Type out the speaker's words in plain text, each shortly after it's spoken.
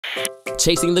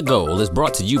Chasing the Goal is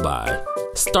brought to you by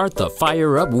Start the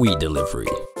Fire Up Weed Delivery.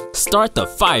 Start the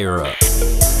fire up.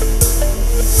 Start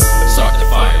the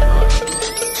fire up.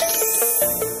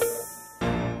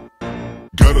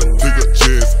 Gotta take a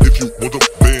chance if you want them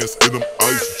bands and them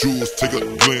ice jewels. Take a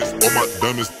glance, all my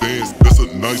diamonds dance. That's a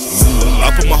nice move.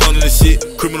 I put my heart in the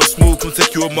shit. Criminal smooth, come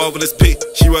take you a marvelous pick.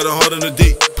 She ride her heart on the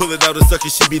dick. Pull it out and suck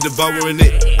it, she be devouring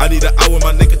it. I need an hour,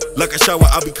 my nigga. Like a shower,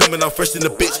 I be coming out fresh in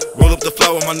the bitch. Roll up the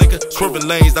flower, my nigga. Swerving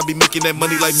lanes, I be making that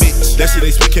money like Mitch. That shit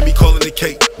ain't sweet, can be calling it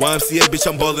cake. YMCA, bitch,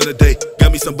 I'm ballin' today.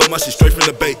 Got me some bum, my shit straight from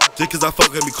the bay. Just cause I fuck,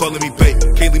 can be calling me bait.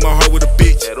 Can't leave my heart with a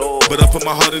bitch, but I put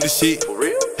my heart in the shit.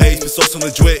 Hey, spit sauce on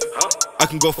the duet. I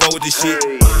can go far with this shit.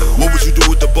 What would you do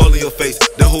with the ball in your face?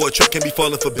 That whole truck can be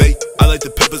falling for bait. I like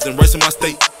the peppers and rice in my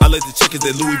state. I like the chickens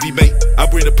that Louis V made. I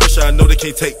bring the pressure I know they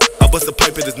can't take. I bust a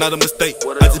pipe and it's not a mistake.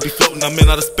 I just be floating, I'm in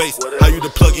outer space. How you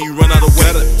the plug and you run out of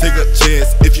water? Take a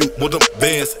chance if you want them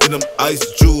bands and them ice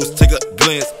jewels. Take a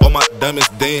glance, all my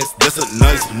diamonds dance. That's a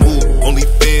nice move. Only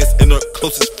fans and her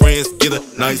closest friends get a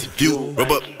nice view.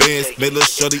 Rubber bands, make little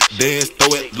shorty dance,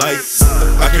 throw it like.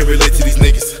 I can't relate to these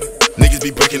niggas. Niggas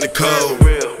be breaking the code.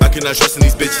 I cannot trust in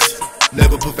these bitches.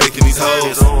 Never put fake in these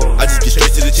hoes. I just get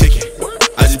straight to the chicken.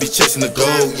 I just be chasing the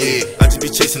gold, yeah. I just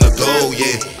be chasing the gold,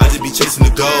 yeah. I just be chasing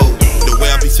the gold. The way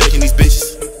I be taking these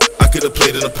bitches, I could've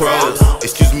played in the pros.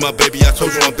 Excuse me, my baby, I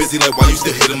told you I'm busy. Like, why you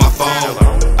still hitting my phone?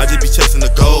 I just be chasing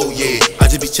the gold, yeah. I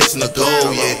just be chasing the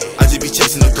gold, yeah. I just be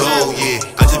chasing the gold, yeah.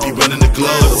 I just be running the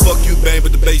globe. Fuck you, bang,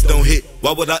 but the bass don't hit.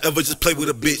 Why would I ever just play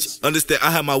with a bitch? Understand, I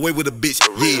had my way with a bitch,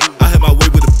 yeah. I had my way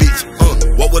with a bitch,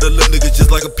 What would a little nigga just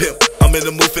like a pimp? I'm in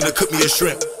the mood finna cook me a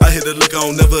shrimp. I hit a lick, I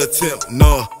don't never attempt.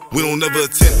 Nah, we don't never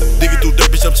attempt. Digging through dirt,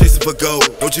 bitch, I'm chasing for gold.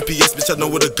 No GPS, bitch, I know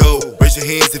where to go. Raise your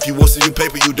hands if you want some new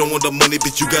paper. You don't want the money,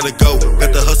 bitch, you gotta go.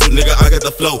 Got the hustle, nigga, I got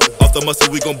the flow. Off the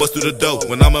muscle, we gon' bust through the dough.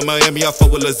 When I'm in Miami, I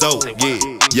fuck with Lizzo.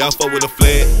 Yeah, I fuck with a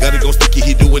flag. Gotta go sticky,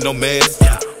 he doing no mask.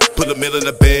 Put a mill in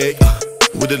the bag.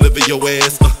 We deliver your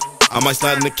ass. I might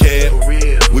slide in the cab.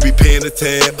 We be paying the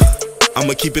tab.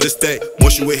 I'ma keep it a stack.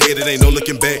 Once you ahead, it ain't no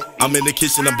looking back. I'm in the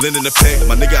kitchen, I'm blending the pack.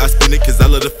 My nigga, I spin it cause I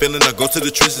love the feeling. I go to the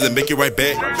trenches and make it right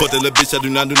back. Fuck that little bitch, I do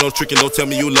not do no tricking. Don't tell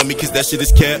me you love me cause that shit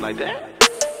is cap.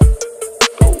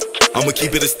 I'ma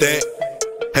keep it a stack.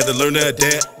 Had to learn to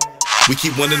adapt. We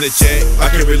keep one in the jack.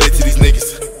 I can't relate to these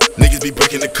niggas. Niggas be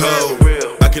breaking the code.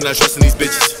 I cannot trust in these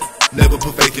bitches. Never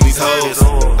put fake in these hoes.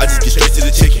 I just get straight to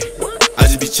the chicken. I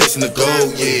just be chasing the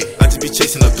gold, yeah. I just be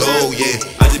chasing the gold, yeah.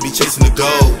 I just be chasing the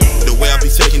gold. The way I be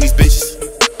taking these bitches,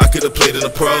 I could've played in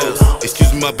the pros.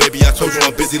 Excuse me, my baby, I told you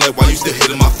I'm busy. Like, why you still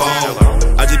hitting my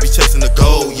phone? I just be chasing the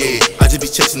gold, yeah. I just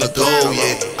be chasing the gold,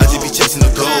 yeah. I just be chasing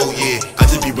the gold, yeah. I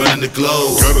just be running the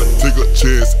globe. Gotta take a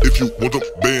chance if you want them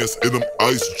bands and them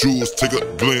ice jewels. Take a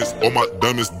glance, all my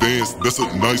diamonds dance. That's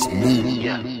a nice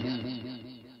move.